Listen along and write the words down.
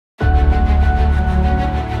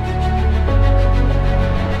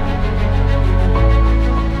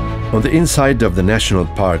On the inside of the National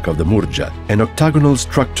Park of the Murgia, an octagonal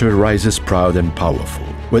structure rises proud and powerful,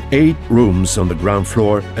 with 8 rooms on the ground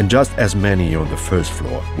floor and just as many on the first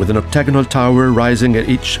floor, with an octagonal tower rising at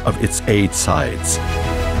each of its 8 sides.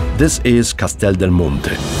 This is Castel del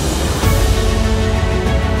Monte.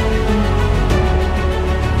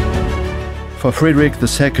 For Frederick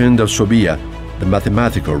II of Swabia, the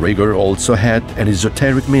mathematical rigor also had an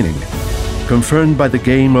esoteric meaning, confirmed by the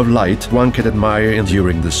game of light one can admire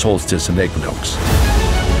during the solstice and equinox.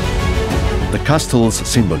 The castel's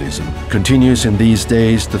symbolism continues in these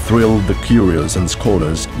days to thrill the curious and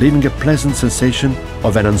scholars, leaving a pleasant sensation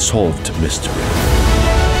of an unsolved mystery.